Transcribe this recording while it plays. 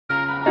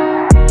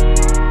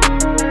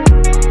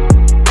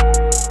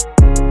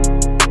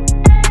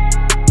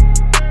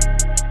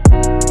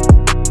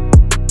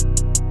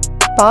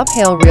Bob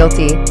Hale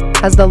Realty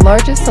has the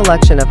largest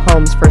selection of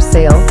homes for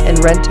sale and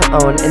rent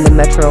to own in the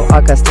metro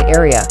Augusta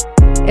area,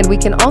 and we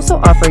can also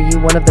offer you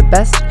one of the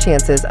best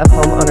chances of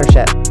home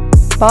ownership.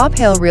 Bob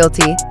Hale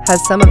Realty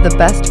has some of the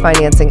best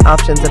financing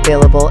options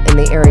available in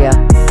the area.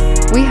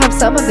 We have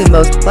some of the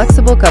most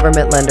flexible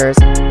government lenders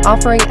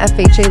offering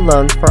FHA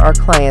loans for our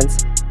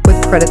clients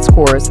with credit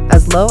scores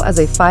as low as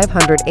a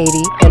 580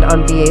 and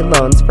on VA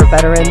loans for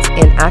veterans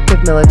and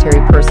active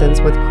military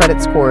persons with credit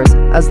scores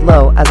as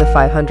low as a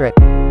 500.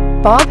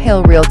 Bob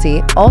Hale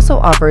Realty also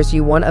offers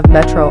you one of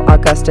Metro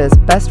Augusta's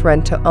best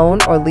rent-to-own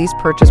or lease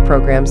purchase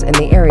programs in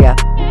the area,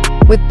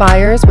 with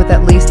buyers with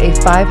at least a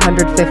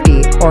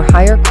 550 or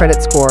higher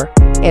credit score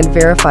and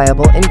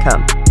verifiable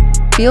income.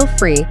 Feel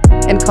free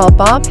and call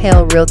Bob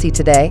Hale Realty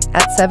today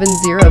at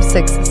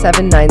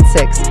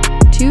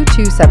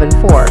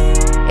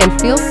 706-796-2274, and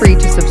feel free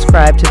to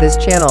subscribe to this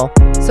channel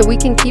so we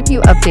can keep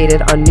you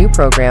updated on new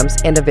programs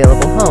and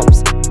available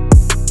homes.